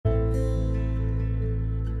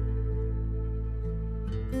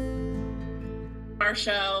our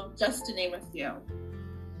show, just to name a few.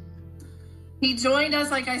 He joined us,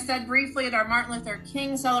 like I said, briefly at our Martin Luther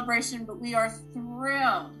King celebration, but we are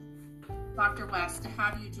thrilled, Dr. West, to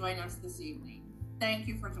have you join us this evening. Thank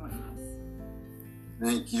you for joining us.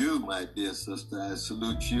 Thank you, my dear sister. I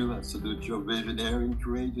salute you. I salute your visionary and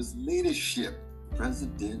courageous leadership,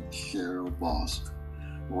 President Cheryl Boston.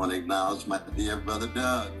 I want to acknowledge my dear brother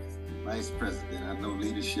Doug, Vice President. I know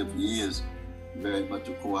leadership is very much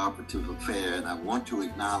a cooperative affair, and I want to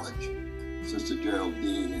acknowledge Sister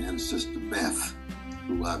Geraldine and Sister Beth,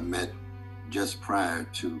 who I met just prior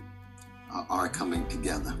to our coming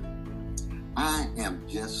together. I am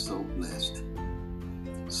just so blessed,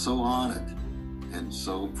 so honored, and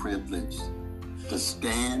so privileged to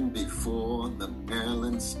stand before the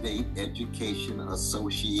Maryland State Education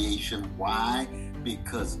Association. Why?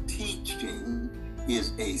 Because teaching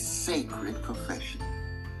is a sacred profession.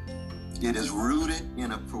 It is rooted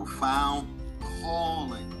in a profound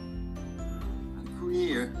calling.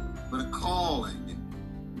 Career, but a calling.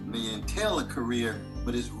 It may entail a career,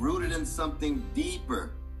 but it's rooted in something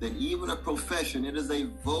deeper than even a profession. It is a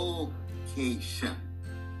vocation.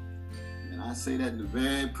 And I say that in a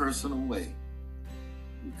very personal way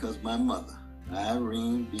because my mother,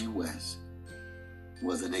 Irene B. West,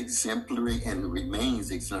 was an exemplary and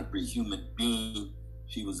remains exemplary human being.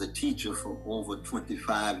 She was a teacher for over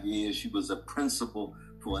 25 years. She was a principal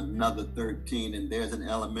for another 13, and there's an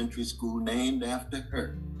elementary school named after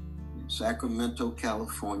her in Sacramento,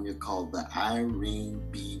 California, called the Irene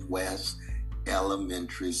B. West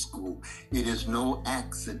Elementary School. It is no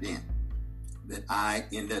accident that I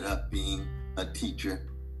ended up being a teacher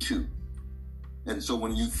too. And so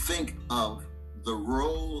when you think of the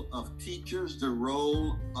role of teachers, the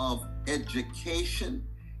role of education,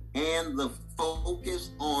 and the focus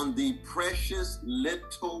on the precious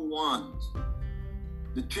little ones,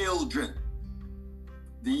 the children,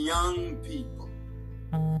 the young people.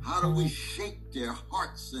 How do we shape their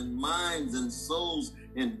hearts and minds and souls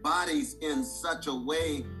and bodies in such a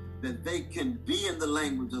way that they can be, in the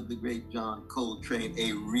language of the great John Coltrane,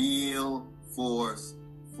 a real force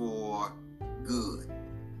for good?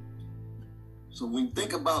 So when we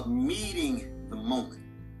think about meeting the moment,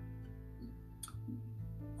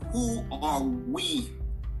 who are we?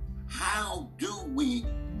 How do we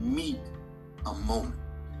meet a moment?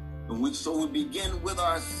 So we begin with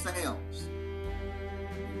ourselves.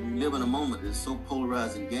 We live in a moment that's so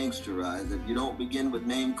polarized and gangsterized that you don't begin with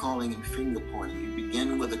name calling and finger pointing. You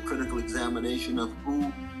begin with a critical examination of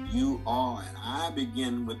who you are. And I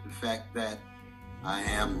begin with the fact that I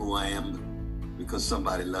am who I am because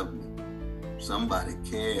somebody loved me. Somebody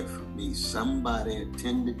cared for me. Somebody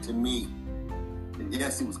attended to me. And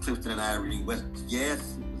yes, it was Clifton and Irene West.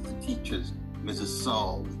 Yes, it was the teachers, Mrs.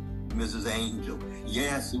 Saul, Mrs. Angel.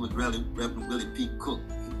 Yes, it was Reverend Willie P. Cook,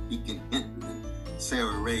 Deacon Hinton, and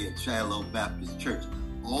Sarah Ray at Shiloh Baptist Church.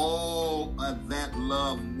 All of that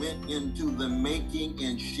love went into the making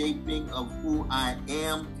and shaping of who I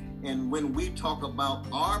am. And when we talk about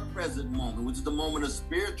our present moment, which is the moment of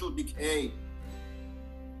spiritual decay,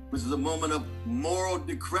 which is a moment of moral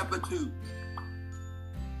decrepitude,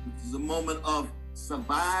 which is a moment of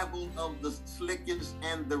survival of the slickest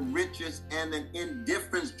and the richest, and an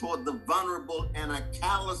indifference toward the vulnerable and a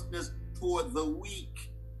callousness toward the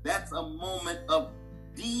weak. That's a moment of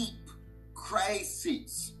deep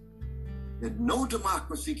crisis that no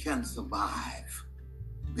democracy can survive,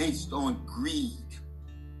 based on greed,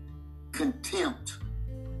 contempt,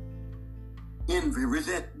 envy,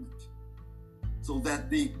 resentment, so that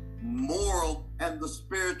the moral and the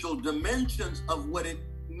spiritual dimensions of what it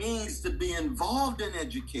means to be involved in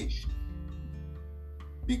education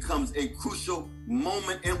becomes a crucial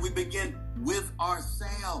moment, and we begin with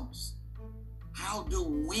ourselves. How do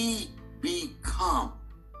we become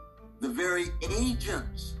the very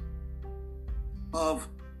agents of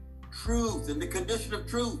truth and the condition of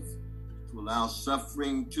truth to allow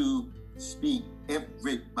suffering to speak?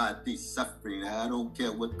 Everybody's suffering. I don't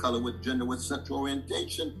care what color, what gender, what sexual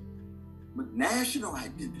orientation, but national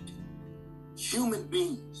identity. Human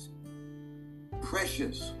beings,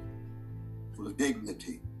 precious, full of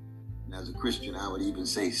dignity. And as a Christian, I would even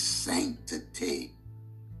say sanctity.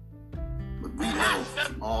 But we know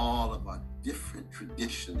from all of our different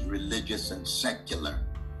traditions, religious and secular,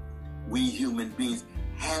 we human beings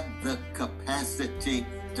have the capacity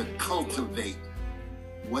to cultivate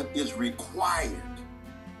what is required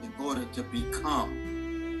in order to become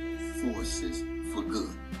forces for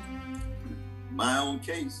good. In my own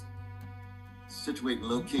case, situate and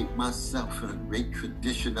locate myself in a great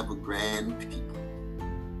tradition of a grand people,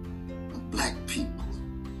 of Black people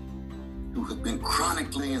who who've been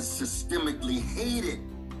chronically and systemically hated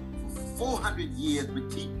for 400 years,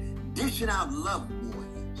 but keep dishing out love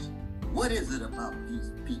warriors. What is it about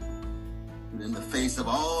these people? And in the face of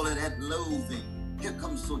all of that loathing, here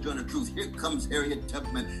comes Sojourner Truth, here comes Harriet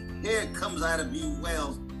Tubman, here comes Ida B.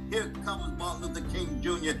 Wells, here comes Martin Luther King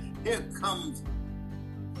Jr., here comes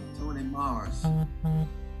Toni Morris, here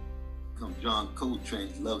comes John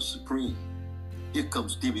Coltrane's Love Supreme, here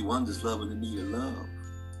comes Stevie Wonder's Love and Anita Love,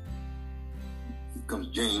 here comes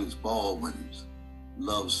James Baldwin's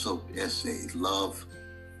love-soaked essays. Love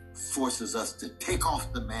forces us to take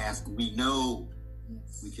off the mask we know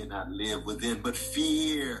we cannot live within, but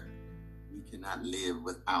fear we cannot live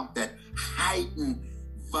without. That heightened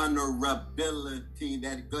vulnerability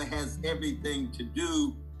that has everything to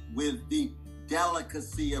do with the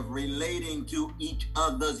delicacy of relating to each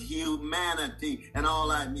other's humanity. And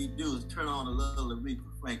all I need to do is turn on a little Aretha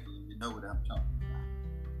Franklin, and you know what I'm talking about.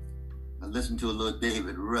 I listened to a little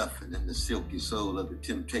David Ruffin and the Silky Soul of the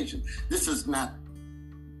Temptations. This is not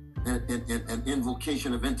an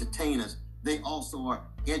invocation of entertainers. They also are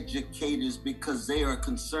educators because they are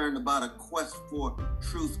concerned about a quest for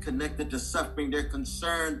truth connected to suffering. They're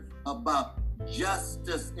concerned about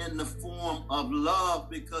justice in the form of love,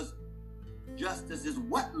 because justice is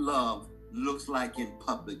what love looks like in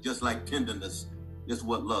public, just like tenderness is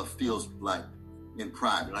what love feels like in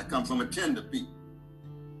private. I come from a tender people.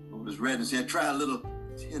 I was read and said, try a little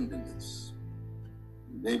tenderness.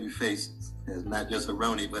 Babyface has not just a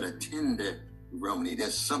roni, but a tender roni.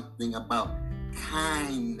 There's something about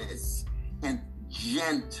kindness and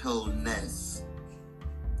gentleness,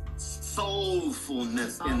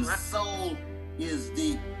 soulfulness, and soul is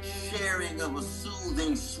the sharing of a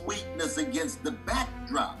soothing sweetness against the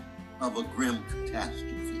backdrop of a grim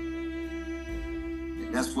catastrophe.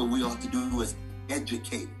 And that's what we ought to do as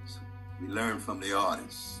educators. We learn from the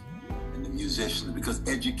artists and the musicians, because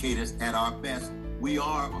educators at our best, we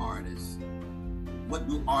are artists. What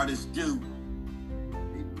do artists do?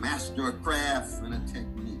 They master a craft and a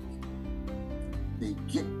technique. They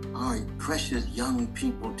get our precious young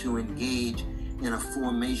people to engage in a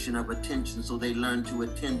formation of attention, so they learn to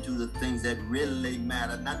attend to the things that really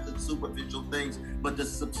matter, not the superficial things, but the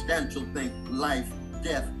substantial things: life,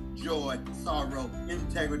 death, joy, sorrow,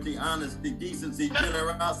 integrity, honesty, decency,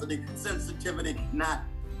 generosity, sensitivity, not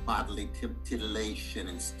bodily titillation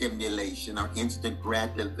and stimulation or instant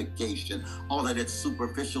gratification, all of that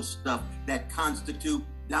superficial stuff that constitute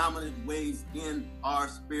dominant ways in our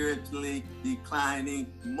spiritually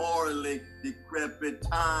declining, morally decrepit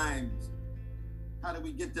times. How do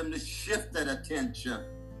we get them to shift that attention?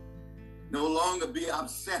 No longer be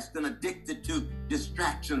obsessed and addicted to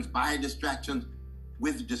distractions, by distractions,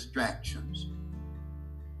 with distractions.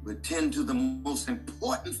 But tend to the most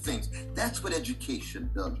important things. That's what education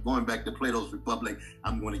does. Going back to Plato's Republic,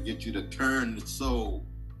 I'm going to get you to turn the soul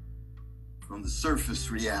from the surface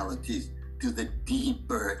realities to the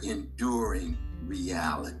deeper, enduring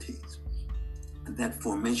realities. And that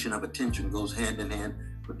formation of attention goes hand in hand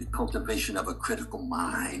with the cultivation of a critical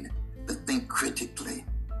mind, to think critically.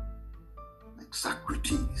 Like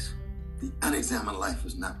Socrates, the unexamined life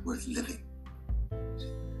is not worth living.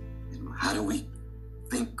 And how do we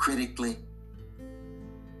think critically?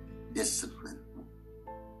 Discipline.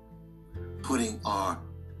 Putting our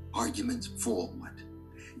arguments forward.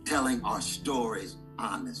 Telling our stories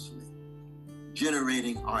honestly.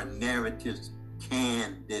 Generating our narratives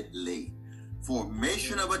candidly.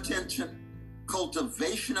 Formation of attention,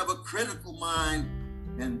 cultivation of a critical mind,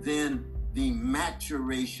 and then the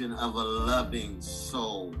maturation of a loving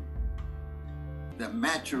soul. The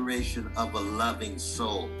maturation of a loving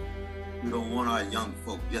soul. We don't want our young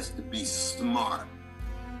folk just to be smart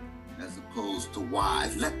as opposed to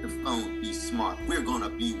wise. Let the phone be smart. We're going to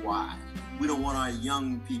be wise. We don't want our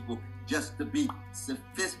young people just to be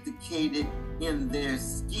sophisticated in their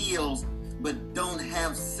skills, but don't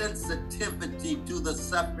have sensitivity to the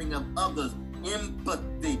suffering of others,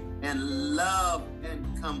 empathy and love and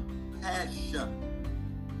compassion.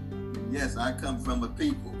 Yes, I come from a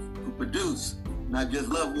people who produce not just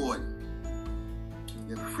love warriors,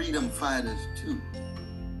 they're freedom fighters too.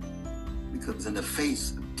 Because in the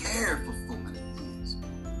face of terror for 400 years,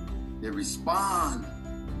 they respond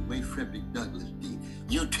the way Frederick Douglass did.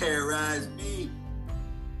 You terrorize me,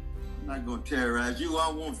 I'm not going to terrorize you.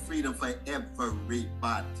 I want freedom for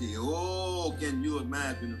everybody. Oh, can you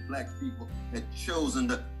imagine if black people had chosen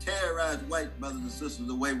to terrorize white brothers and sisters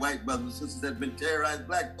the way white brothers and sisters had been terrorized?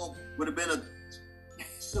 Black folk would have been a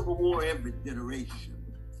civil war every generation.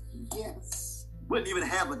 Yes. Wouldn't even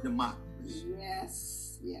have a democracy.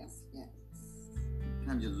 Yes, yes, yes.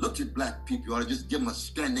 Time you look at black people, you ought to just give them a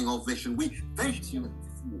standing ovation. We thank you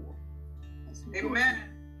for. Amen.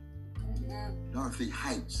 Dorothy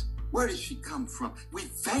Heights. Where did she come from? We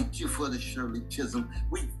thank you for the Shirley Chisholm.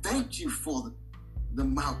 We thank you for the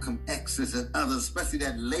Malcolm X's and others, especially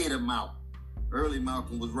that later Malcolm. Early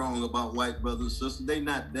Malcolm was wrong about white brothers and sisters. They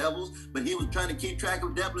not devils, but he was trying to keep track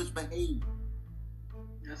of devilish behavior.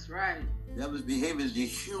 That's right. Devilish behavior is the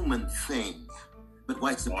human thing, but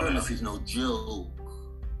white supremacy is no joke.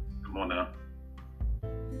 Come on now.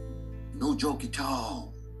 No joke at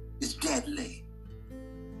all. It's deadly.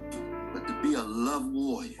 But to be a love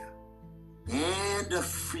warrior and a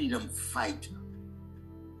freedom fighter,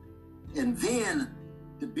 and then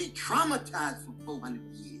to be traumatized for 400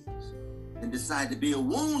 years and decide to be a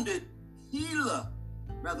wounded healer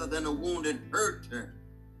rather than a wounded hurter.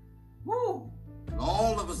 Woo!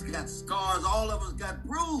 All of us got scars, all of us got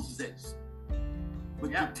bruises. But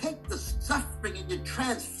you take the suffering and you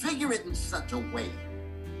transfigure it in such a way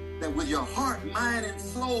that with your heart, mind, and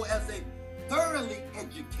soul as a thoroughly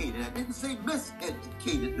educated, I didn't say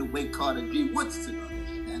miseducated the way Carter G. Woodson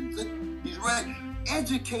understands it. He's right.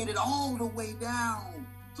 Educated all the way down.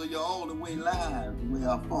 So you're all the way live, the way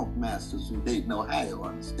our funk masters from Dayton, Ohio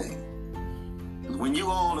understand. Because when you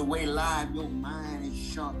all the way live, your mind is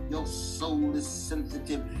sharp, your soul is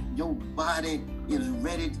sensitive, your body is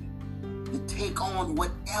ready to take on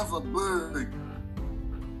whatever burden.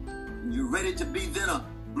 And you're ready to be then a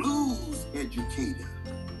blues educator.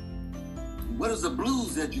 What is a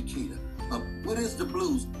blues educator? What is the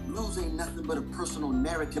blues? Blues ain't nothing but a personal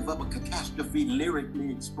narrative of a catastrophe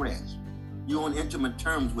lyrically expressed. You're on intimate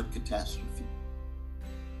terms with catastrophe.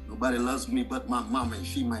 Nobody loves me but my mama, and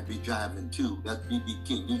she might be jiving too. That's B.B.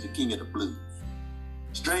 King. He's the king of the blues.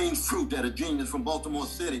 Strange fruit that a genius from Baltimore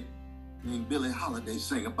City named Billie Holiday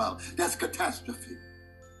sang about. That's catastrophe.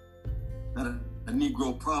 Not a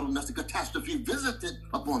Negro problem. That's a catastrophe visited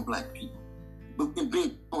upon black people. But in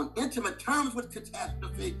being on intimate terms with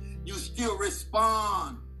catastrophe, you still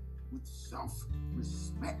respond with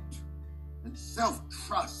self-respect and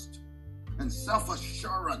self-trust and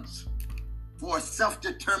self-assurance for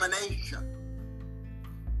self-determination.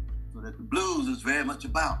 So that the blues is very much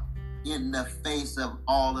about, in the face of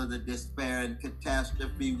all of the despair and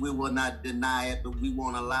catastrophe, we will not deny it, but we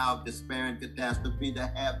won't allow despair and catastrophe to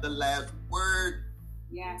have the last word.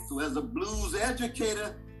 Yes. So as a blues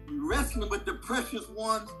educator, you're wrestling with the precious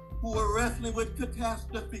ones who are wrestling with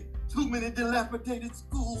catastrophe. Too many dilapidated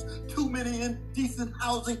schools, too many indecent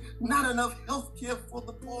housing, not enough health care for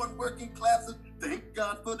the poor and working classes. Thank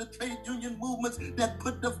God for the trade union movements that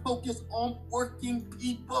put the focus on working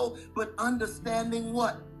people. But understanding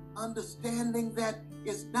what? Understanding that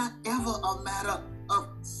it's not ever a matter of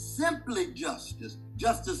simply justice.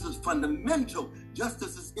 Justice is fundamental.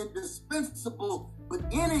 Justice is indispensable. But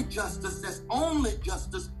any justice that's only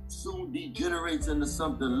justice soon degenerates into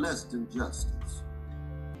something less than justice.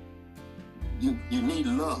 You need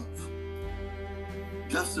love.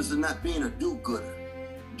 Justice is not being a do-gooder.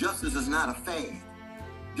 Justice is not a fad.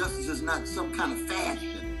 Justice is not some kind of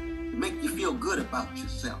fashion to make you feel good about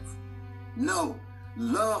yourself. No,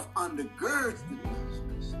 love undergirds the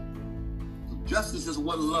justice. So justice is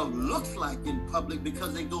what love looks like in public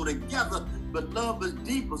because they go together, but love is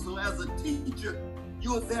deeper. So as a teacher,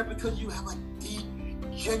 you are there because you have a deep,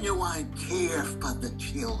 genuine care for the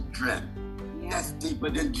children. Yeah. That's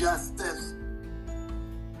deeper than justice.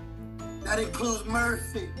 That includes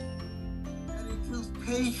mercy. That includes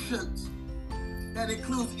patience. That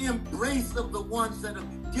includes embrace of the ones that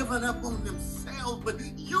have given up on themselves, but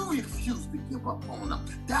you refuse to give up on them.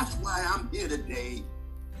 That's why I'm here today.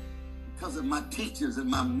 Because of my teachers and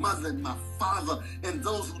my mother and my father and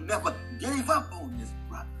those who never gave up on this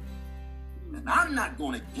brother. And I'm not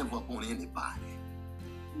going to give up on anybody.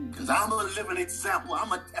 Because I'm a living example.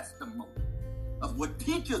 I'm a testimony of what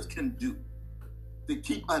teachers can do to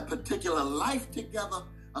keep a particular life together,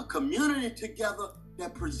 a community together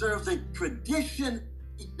that preserves a tradition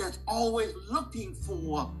that's always looking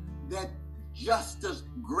for that justice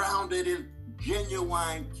grounded in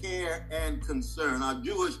genuine care and concern. Our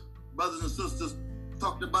Jewish brothers and sisters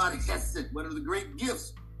talked about Hesed, one of the great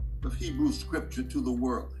gifts of Hebrew scripture to the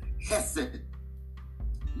world. Hesed,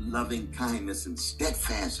 loving kindness and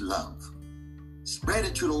steadfast love. Spread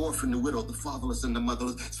it to the orphan, the widow, the fatherless, and the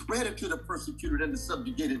motherless. Spread it to the persecuted and the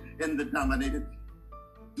subjugated and the dominated.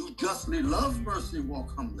 Do justly, love mercy,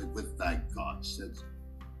 walk humbly with thy God, says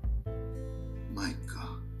my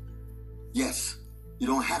God. Yes, you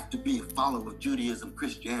don't have to be a follower of Judaism,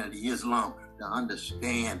 Christianity, Islam to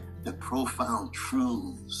understand the profound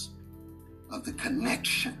truths of the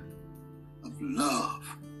connection of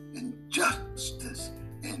love and justice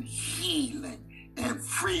and healing and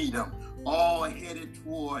freedom, all headed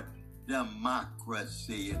toward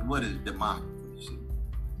democracy. And what is democracy?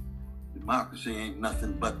 Democracy ain't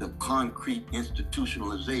nothing but the concrete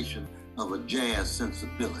institutionalization of a jazz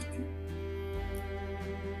sensibility.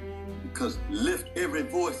 Because lift every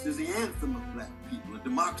voice is the anthem of black people. And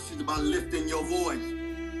democracy is about lifting your voice.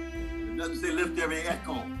 It doesn't say lift every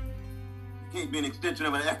echo. You can't be an extension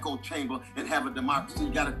of an echo chamber and have a democracy.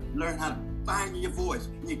 You gotta learn how to find your voice.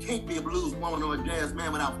 You can't be a blues woman or a jazz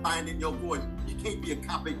man without finding your voice. You can't be a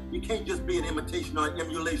copy. You can't just be an imitation or an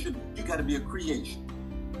emulation. You gotta be a creation.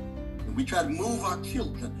 And we try to move our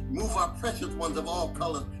children, move our precious ones of all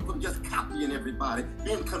colors from just copying everybody,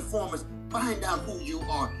 being conformists. Find out who you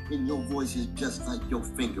are, and your voice is just like your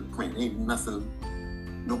fingerprint. Ain't nothing,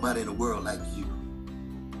 nobody in the world like you.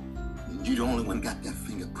 And you the only one got that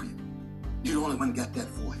fingerprint. You the only one got that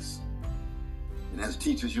voice. And as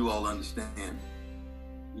teachers, you all understand,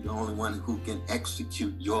 you're the only one who can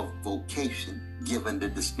execute your vocation, given the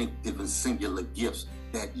distinctive and singular gifts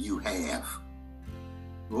that you have.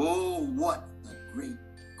 Oh, what a great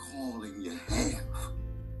calling you have.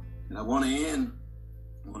 And I want to end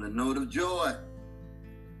on a note of joy,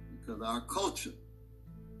 because our culture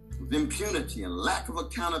of impunity and lack of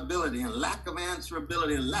accountability and lack of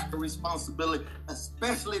answerability and lack of responsibility,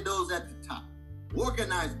 especially those at the top,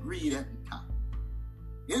 organized greed at the top,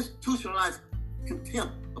 institutionalized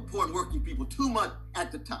contempt of poor and working people too much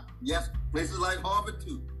at the top. Yes, places like Harvard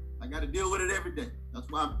too. I got to deal with it every day. That's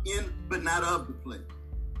why I'm in but not of the place.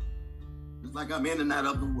 Just like I'm in and not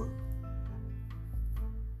of the world.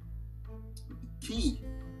 But the key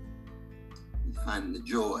is finding the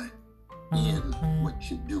joy in what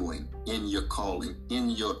you're doing, in your calling,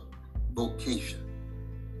 in your vocation.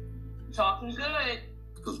 Talking good.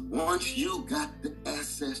 Because once you got the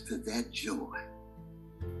access to that joy,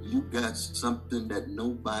 you got something that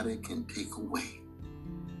nobody can take away.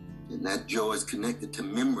 And that joy is connected to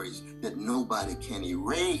memories that nobody can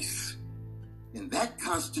erase. And that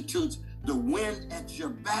constitutes the wind at your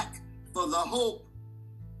back for the hope.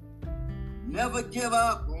 Never give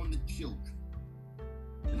up on the children.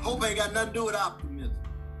 And hope ain't got nothing to do with optimism.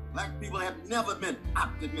 Black people have never been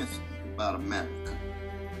optimistic about America.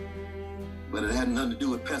 But it had nothing to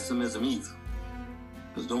do with pessimism either.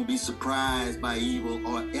 Because don't be surprised by evil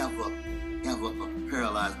or ever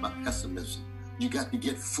paralyzed by pessimism. You got to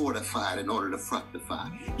get fortified in order to fructify.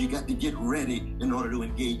 You got to get ready in order to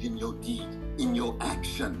engage in your deeds, in your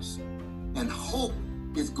actions. And hope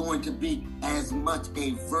is going to be as much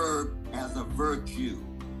a verb as a virtue.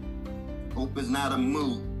 Hope is not a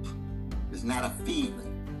mood. It's not a feeling.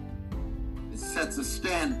 It sets a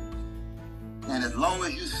standard. And as long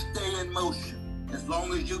as you stay in motion, as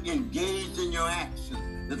long as you engage in your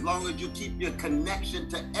actions, as long as you keep your connection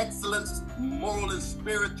to excellence, moral and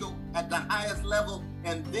spiritual, at the highest level,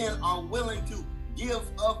 and then are willing to give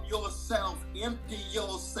of yourself, empty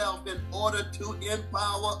yourself in order to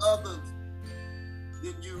empower others,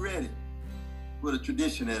 then you're ready for the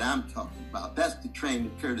tradition that I'm talking about. That's the train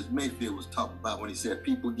that Curtis Mayfield was talking about when he said,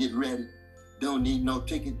 people get ready, don't need no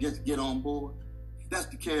ticket, just get on board. That's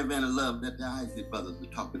the caravan of love that the Isaac brothers were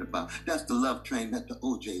talking about. That's the love train that the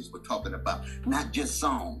OJs were talking about. Not just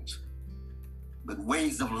songs, but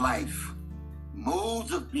ways of life,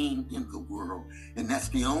 modes of being in the world. And that's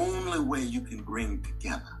the only way you can bring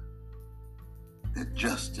together that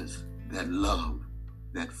justice, that love,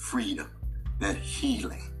 that freedom, that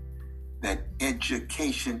healing, that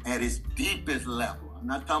education at its deepest level. I'm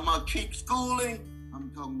not talking about cheap schooling.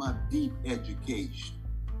 I'm talking about deep education,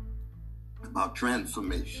 about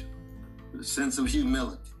transformation, with a sense of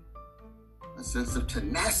humility, a sense of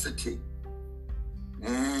tenacity,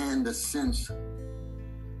 and a sense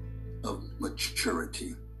of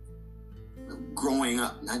maturity, of growing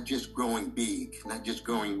up, not just growing big, not just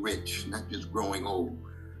growing rich, not just growing old,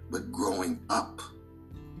 but growing up.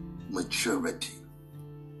 Maturity.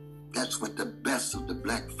 That's what the best of the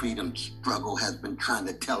Black freedom struggle has been trying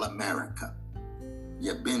to tell America.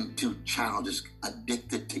 You've been too childish,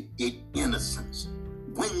 addicted to innocence.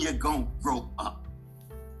 When you gonna grow up?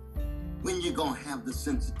 When you gonna have the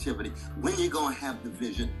sensitivity? When you gonna have the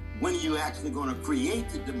vision? When are you actually gonna create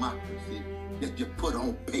the democracy that you put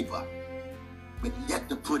on paper, but yet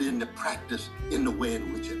to put into practice in the way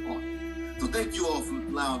in which it ought? So thank you all for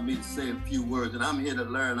allowing me to say a few words, and I'm here to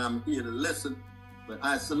learn, I'm here to listen, but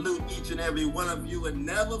I salute each and every one of you, and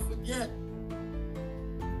never forget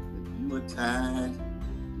that you are tied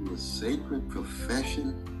to a sacred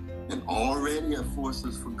profession and already a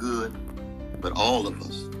forces for good, but all of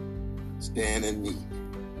us stand in need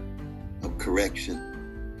of correction.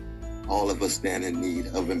 All of us stand in need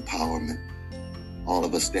of empowerment. All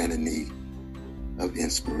of us stand in need of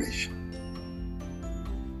inspiration.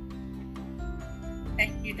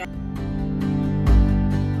 Thank you, Dr.